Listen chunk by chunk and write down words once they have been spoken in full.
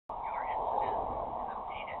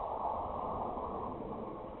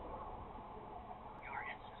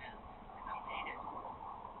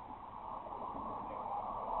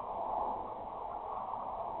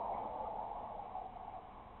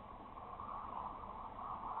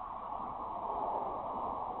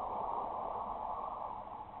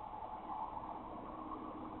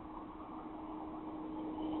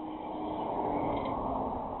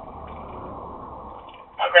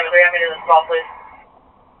173, I'm into this call, please.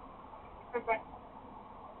 Okay.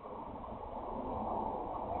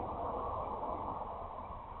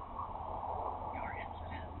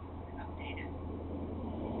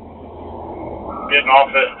 Getting off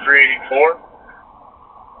at 384.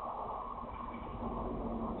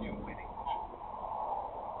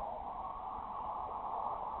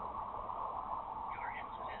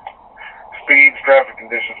 Speeds, traffic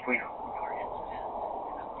conditions, please.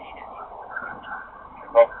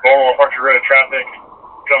 Normal Archer Road traffic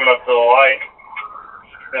coming up to the light.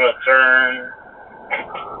 Gonna turn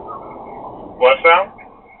westbound.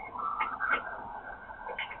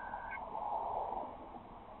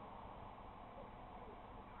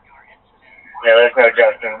 Yeah, there's no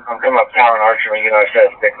Justin. I'm coming up town and Archer when you know it says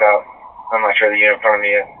sticks out. I'm not sure the unit in front of me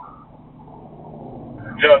is.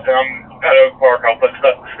 Justin, I'm at Oak Park. I'll put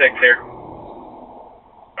sticks here.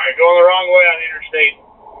 Alright, going the wrong way on the interstate.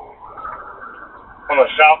 On the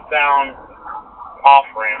southbound off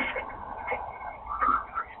ramp.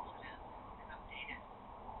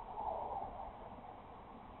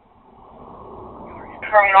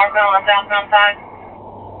 From northbound on the southbound side?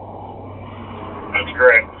 That's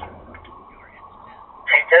correct.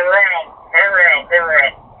 Turn around, turn around, turn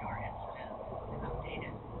around.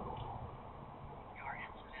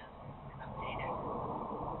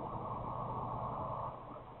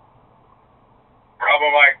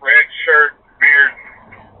 Problem like red shirt, beard.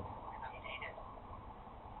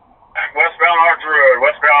 Westbound Arch Road,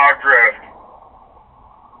 westbound Arch Road.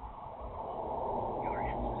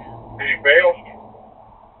 Did you fail?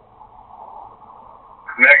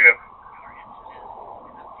 Negative.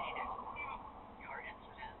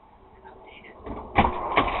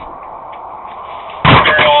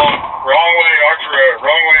 Wrong way, Arch Road.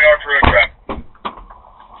 Wrong way, Arch Road traffic.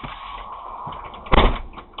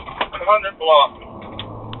 100 block.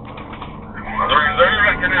 Reserve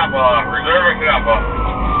at Canal Block. Reserve at Canal Block.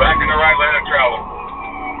 Back in the right lane of travel.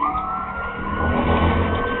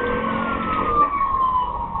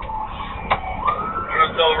 No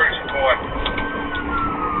acceleration point.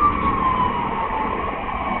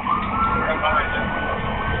 Right behind you.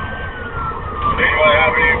 Anybody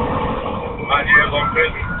have any ideas on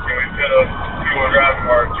business? Can we fit a two-wheel driving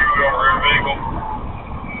or a two-wheel rear vehicle?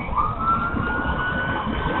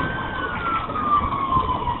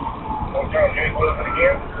 We'll try to get with it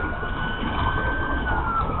again.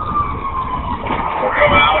 We're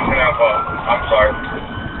coming out of Canal Block. I'm sorry.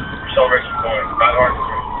 Acceleration point. Not hard to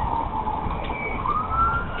do.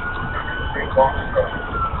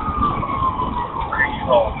 Pretty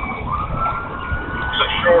small. It's a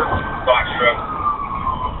short box truck.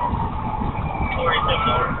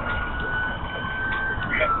 46 over.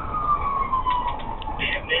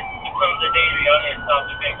 If it becomes a danger, y'all need to stop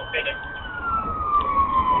the vehicle fitting.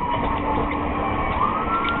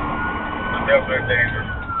 It's definitely a danger.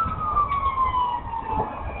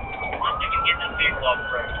 I'm thinking get this vehicle off the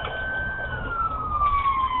road.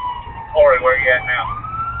 Corey, where you at now?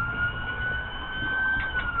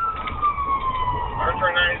 Archer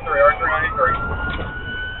 93, Archer 93.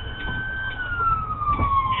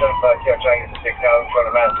 75, yeah, trying to get the sticks out in front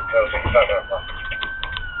of Madison Coast. It's not gonna fly.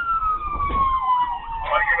 I'd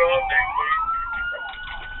like you to update, please.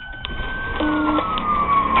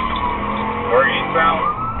 We're eastbound.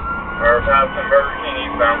 We're past some Burger King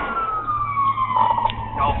eastbound.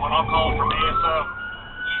 When I'll call from ACSO,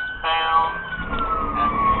 eastbound.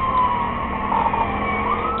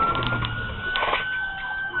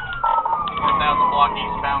 4,000 block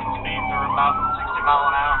eastbound speeds are about 60 miles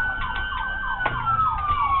an hour.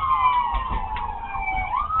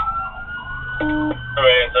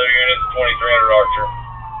 Okay, so unit 2300 Archer.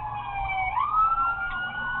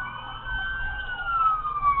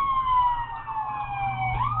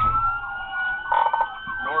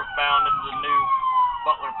 Northbound into the new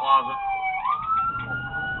Butler Plaza.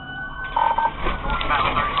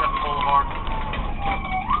 Northbound 37 Boulevard.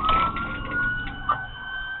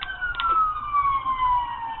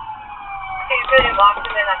 Okay, you put in boxed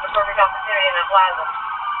him in. That's the perfect opportunity in that plaza.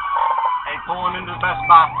 Hey, pulling into the Best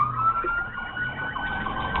Buy.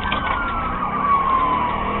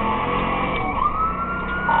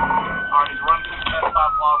 Alright, he's running through the Best Buy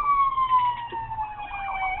Plaza.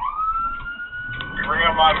 Bring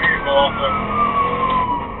up my vehicle also.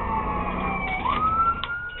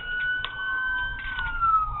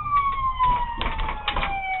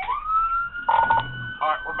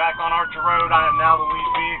 Alright, we're back on Archer Road. I am now the lead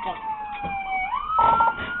vehicle.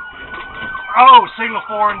 Oh, signal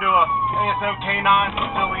 4 into a ASO K9,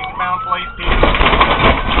 still eastbound, Blaze P. Hey,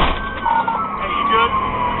 you good?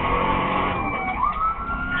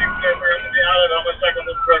 You can get around the alley. I'm going to check on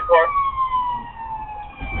this red car.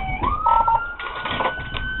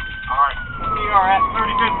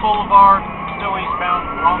 Boulevard, still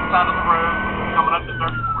eastbound, wrong side of the road, coming up to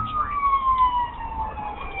 34th Street.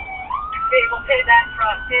 People, pay that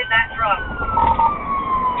truck, pay that truck.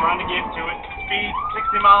 Trying to get to it. Speed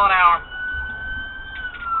 60 miles an hour.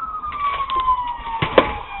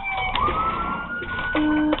 Do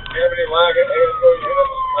you have any lag at ACSO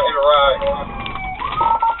units? I hit a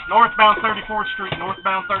ride. Northbound 34th Street,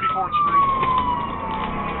 northbound 34th Street.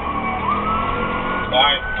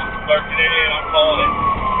 Alright, 1388, I'm calling it.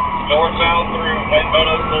 Northbound through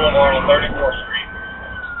Meadows Boulevard on 34th Street.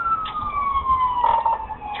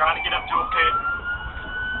 Trying to get up to a pit.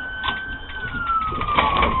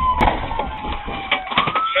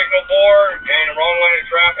 Signal 4, gaining wrong lane of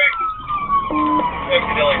traffic.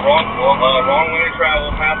 Piccadilly, wrong lane of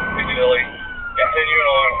travel, past Piccadilly. Continuing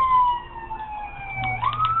on.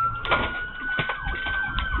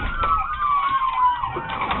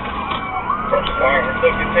 Alright, we're still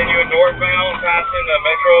continuing northbound, passing the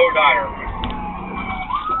Metro Diner.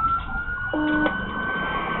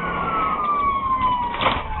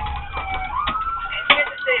 Here's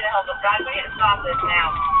the city to help us, guys. We need to stop this now.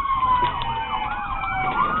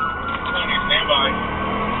 Stand by.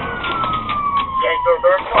 Okay, so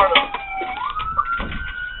third part of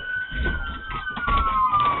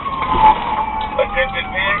attempted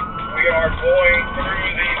pit. We are going through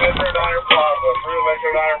the Metro Diner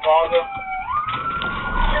Plaza.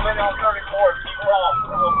 We're on 34th. Keep off.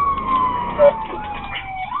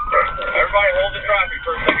 Everybody hold the traffic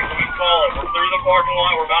for a second. Keep calling. We're through the parking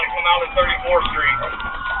lot. We're about to come out at 34th Street.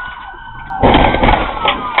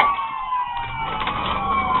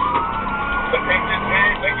 Attempted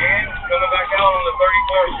pit again. Coming back out on the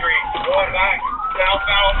 34th Street. Going back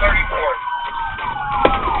southbound on 34th.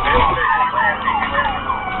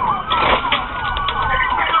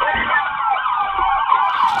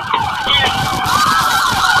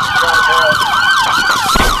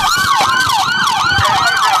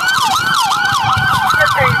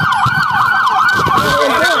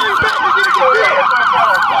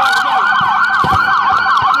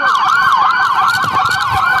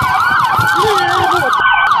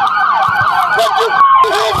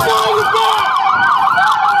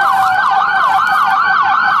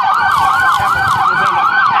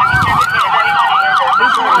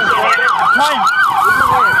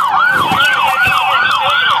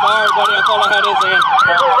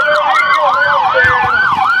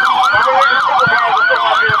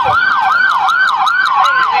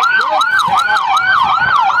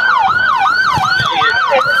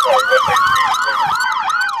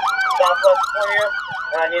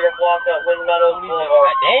 I need to block up Meadows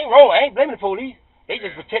Boulevard. They ain't wrong. I ain't blaming the police. They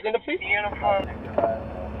just protecting the people. Uniform.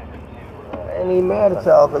 I ain't even mad at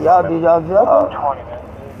y'all, cause y'all did y'all job.